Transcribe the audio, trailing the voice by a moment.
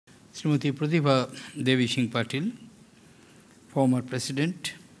Srimati Pratibha Devisingh Patil, former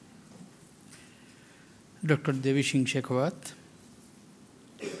President, Dr. Devisingh Shekhawat,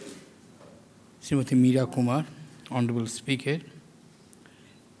 Srimati Meera Kumar, Honorable Speaker,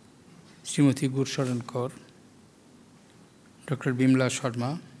 Srimati Gursharan Kaur, Dr. Bimla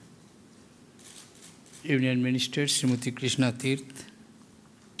Sharma, Union Minister Srimati Krishna Tirth,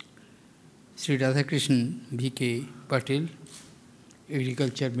 Sri Radhakrishnan V.K. Patil,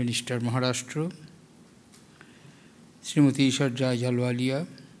 Agriculture Minister Maharashtra, Srimati Isharja Jalwalia,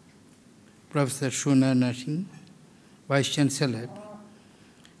 Professor Sunaina Singh, Vice Chancellor,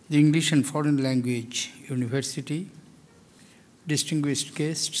 the English and Foreign Language University, distinguished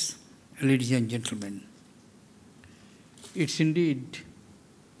guests, ladies and gentlemen. It's indeed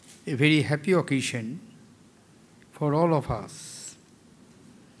a very happy occasion for all of us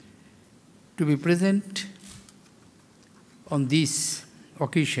to be present on this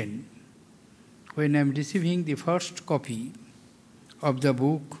occasion when I am receiving the first copy of the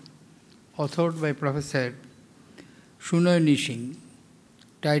book authored by Professor Sunaina Singh,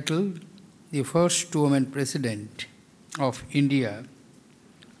 titled The First Woman President of India,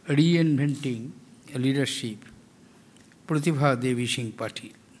 Reinventing Leadership, Pratibha Devisingh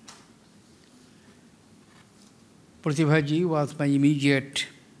Patil. Pratibha ji was my immediate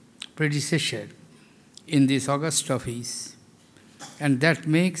predecessor in this august office, and that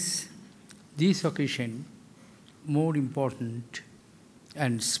makes this occasion more important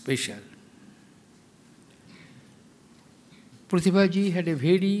and special. Pratibha ji had a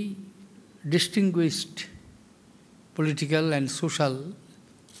very distinguished political and social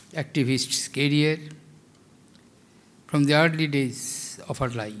activist's career from the early days of her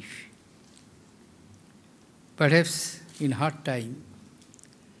life. Perhaps in her time,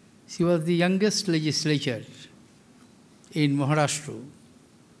 she was the youngest legislator in Maharashtra,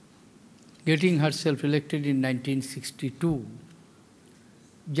 getting herself elected in 1962,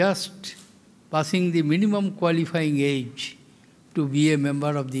 just passing the minimum qualifying age to be a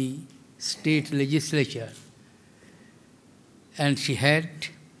member of the state legislature, and she had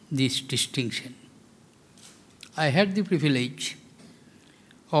this distinction. I had the privilege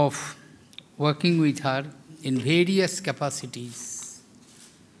of working with her in various capacities.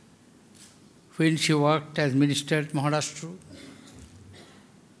 When she worked as Minister at Maharashtra,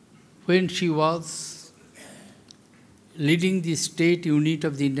 when she was leading the state unit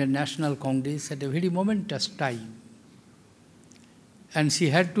of the Indian National Congress at a very momentous time, and she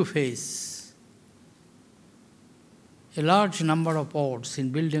had to face a large number of odds in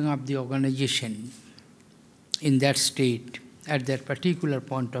building up the organization in that state at that particular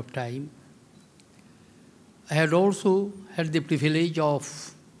point of time. I had also had the privilege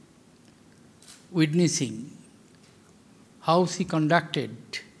of witnessing how she conducted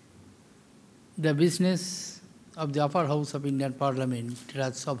the business of the upper house of Indian Parliament,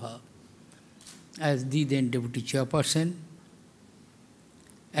 Raj Sabha, as the then Deputy Chairperson.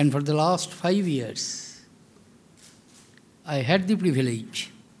 And for the last 5 years, I had the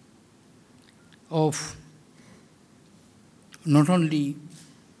privilege of not only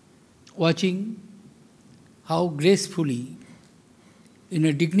watching how gracefully, in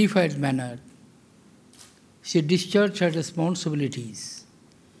a dignified manner, she discharged her responsibilities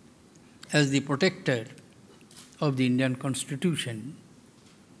as the protector of the Indian Constitution,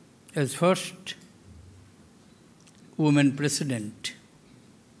 as first woman president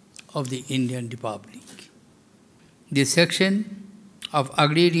of the Indian Republic. This section of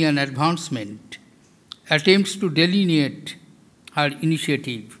agrarian advancement attempts to delineate her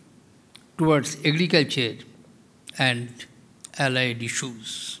initiative towards agriculture and allied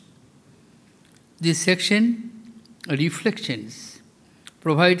issues. This section, Reflections,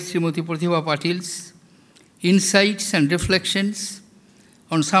 provides Srimati Pratibha Patil's insights and reflections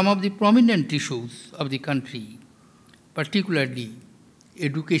on some of the prominent issues of the country, particularly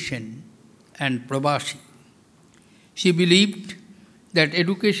education and probasi. She believed that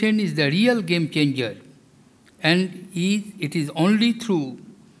education is the real game changer, and it is only through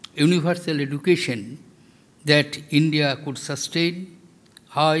universal education that India could sustain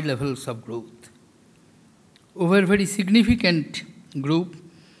high levels of growth. Over a very significant group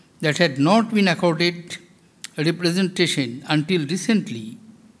that had not been accorded representation until recently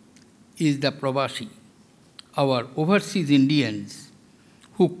is the probasi, our overseas Indians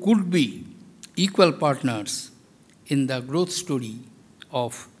who could be equal partners in the growth story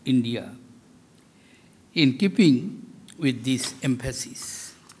of India. In keeping with this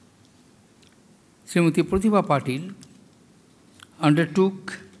emphasis, Srimati Pratibha Patil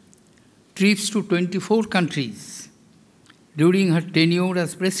undertook trips to 24 countries during her tenure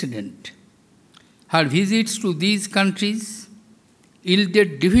as President. Her visits to these countries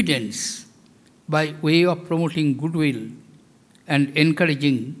yielded dividends by way of promoting goodwill and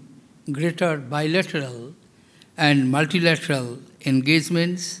encouraging greater bilateral and multilateral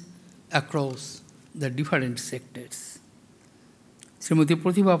engagements across the different sectors. Srimati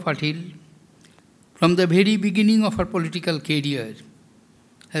Pratibha Patil, from the very beginning of her political career,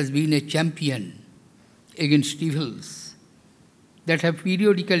 has been a champion against evils that have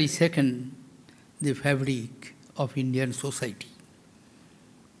periodically shaken the fabric of Indian society.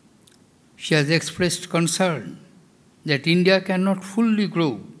 She has expressed concern that India cannot fully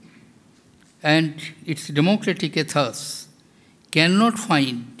grow and its democratic ethos cannot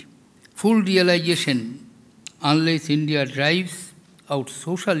find full realization unless India drives out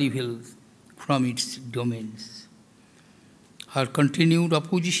social evils from its domains. Her continued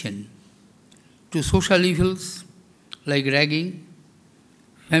opposition to social evils like ragging,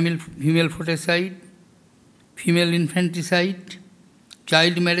 female foeticide, female infanticide,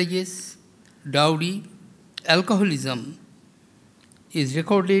 child marriages, dowry, alcoholism is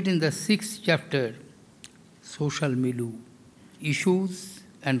recorded in the 6th chapter, Social Milieu, Issues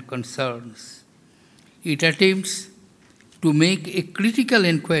and Concerns. It attempts to make a critical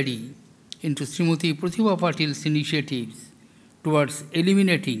inquiry into Srimati Pratibha Patil's initiatives towards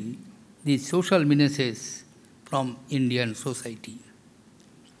eliminating these social menaces from Indian society.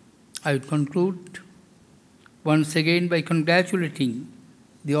 I would conclude once again by congratulating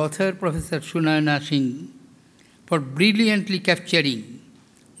the author, Professor Sunaina Singh, for brilliantly capturing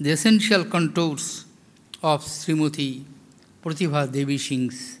the essential contours of Srimati Pratibha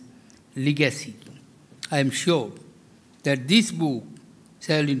Devisingh's legacy. I am sure that this book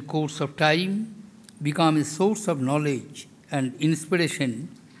shall in course of time become a source of knowledge and inspiration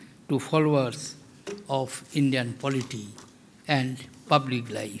to followers of Indian polity and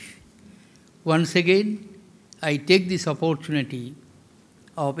public life. Once again, I take this opportunity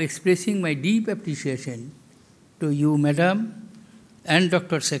of expressing my deep appreciation to you, Madam, and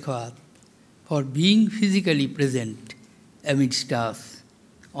Dr. Shekhawat, for being physically present amidst us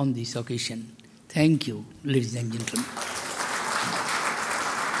on this occasion. Thank you, ladies and gentlemen.